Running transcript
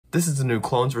This is the new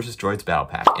Clones vs. Droids Battle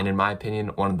Pack, and in my opinion,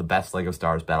 one of the best LEGO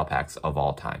Star Wars Battle Packs of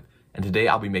all time. And today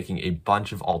I'll be making a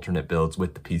bunch of alternate builds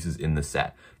with the pieces in the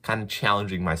set, kind of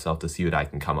challenging myself to see what I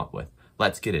can come up with.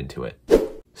 Let's get into it.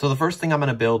 So the first thing I'm going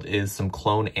to build is some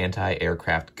clone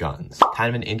anti-aircraft guns. Kind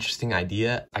of an interesting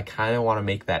idea. I kind of want to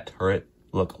make that turret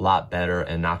look a lot better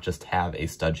and not just have a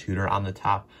stud shooter on the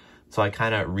top. So I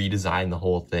kind of redesigned the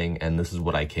whole thing, and this is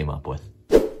what I came up with.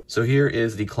 So here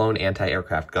is the clone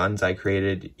anti-aircraft guns I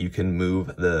created. You can move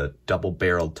the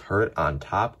double-barreled turret on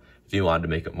top if you wanted to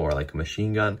make it more like a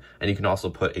machine gun. And you can also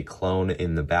put a clone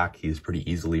in the back. He's pretty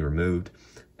easily removed.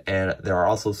 And there are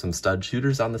also some stud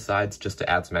shooters on the sides just to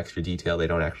add some extra detail. They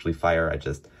don't actually fire. I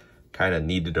just kind of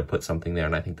needed to put something there,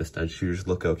 and I think the stud shooters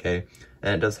look okay.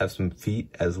 And it does have some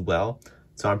feet as well.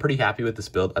 So I'm pretty happy with this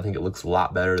build. I think it looks a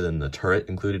lot better than the turret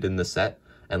included in the set.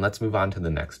 And let's move on to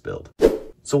the next build.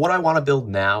 So what I want to build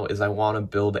now is I want to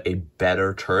build a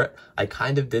better turret. I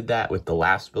kind of did that with the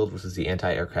last build, which is the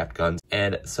anti-aircraft guns.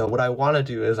 And so what I want to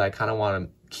do is I kind of want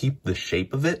to keep the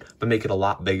shape of it, but make it a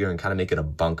lot bigger and kind of make it a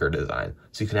bunker design.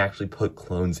 So you can actually put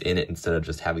clones in it instead of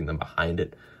just having them behind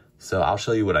it. So I'll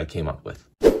show you what I came up with.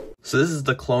 So this is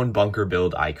the clone bunker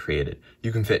build I created.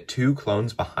 You can fit 2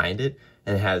 clones behind it,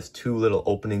 and it has 2 little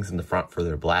openings in the front for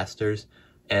their blasters.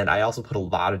 And I also put a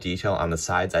lot of detail on the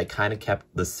sides. I kind of kept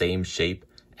the same shape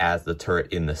as the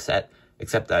turret in the set,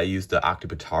 except that I used the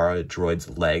Octopatara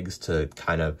droid's legs to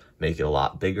kind of make it a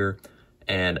lot bigger.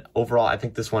 And overall, I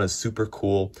think this one is super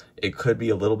cool. It could be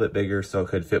a little bit bigger, so it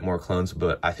could fit more clones,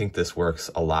 but I think this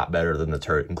works a lot better than the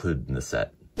turret included in the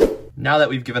set. Now that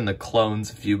we've given the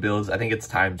clones a few builds, I think it's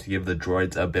time to give the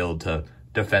droids a build to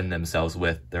defend themselves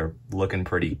with. They're looking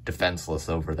pretty defenseless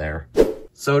over there.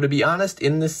 So to be honest,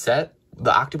 in this set,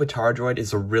 the Octopatara droid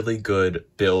is a really good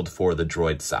build for the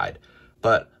droid side.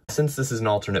 But since this is an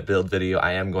alternate build video,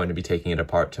 I am going to be taking it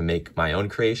apart to make my own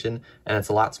creation, and it's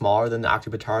a lot smaller than the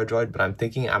Octopatara droid, but I'm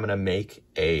thinking I'm going to make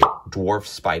a dwarf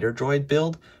spider droid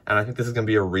build, and I think this is going to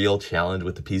be a real challenge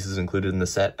with the pieces included in the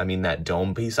set. I mean, that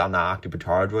dome piece on the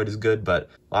Octopatara droid is good, but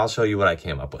I'll show you what I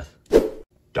came up with.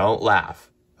 Don't laugh,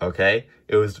 okay?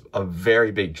 It was a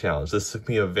very big challenge. This took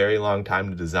me a very long time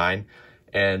to design,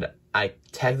 and I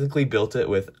technically built it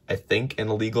with, I think, an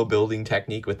illegal building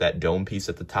technique with that dome piece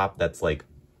at the top that's like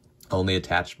only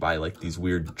attached by like these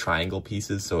weird triangle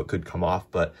pieces, so it could come off,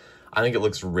 but I think it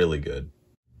looks really good.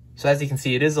 So as you can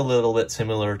see, it is a little bit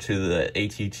similar to the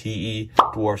ATTE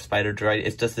dwarf spider droid.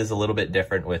 It just is a little bit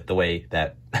different with the way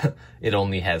that it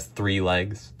only has 3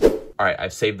 legs. All right,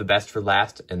 I've saved the best for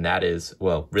last, and that is,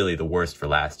 well, really the worst for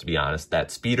last, to be honest. That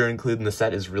speeder included in the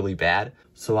set is really bad,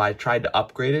 so I tried to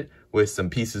upgrade it with some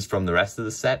pieces from the rest of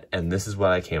the set, and this is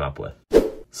what I came up with.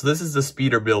 So this is the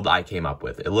speeder build I came up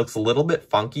with. It looks a little bit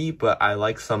funky, but I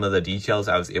like some of the details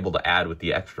I was able to add with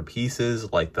the extra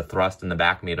pieces, like the thrust in the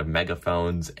back made of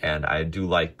megaphones, and I do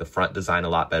like the front design a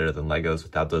lot better than Legos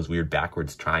without those weird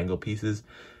backwards triangle pieces.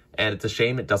 And it's a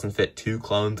shame it doesn't fit 2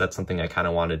 clones. That's something I kind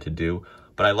of wanted to do.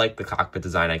 But I like the cockpit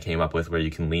design I came up with where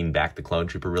you can lean back the clone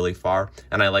trooper really far.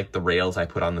 And I like the rails I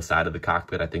put on the side of the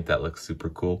cockpit. I think that looks super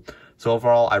cool. So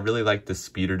overall, I really like this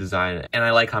speeder design, and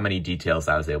I like how many details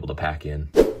I was able to pack in.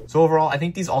 So overall, I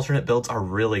think these alternate builds are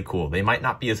really cool. They might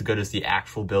not be as good as the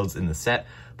actual builds in the set,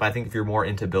 but I think if you're more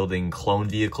into building clone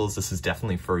vehicles, this is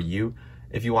definitely for you.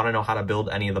 If you want to know how to build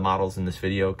any of the models in this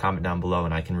video, comment down below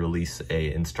and I can release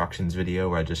a instructions video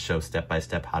where I just show step by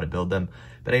step how to build them.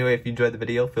 But anyway, if you enjoyed the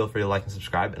video, feel free to like and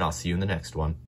subscribe, and I'll see you in the next one.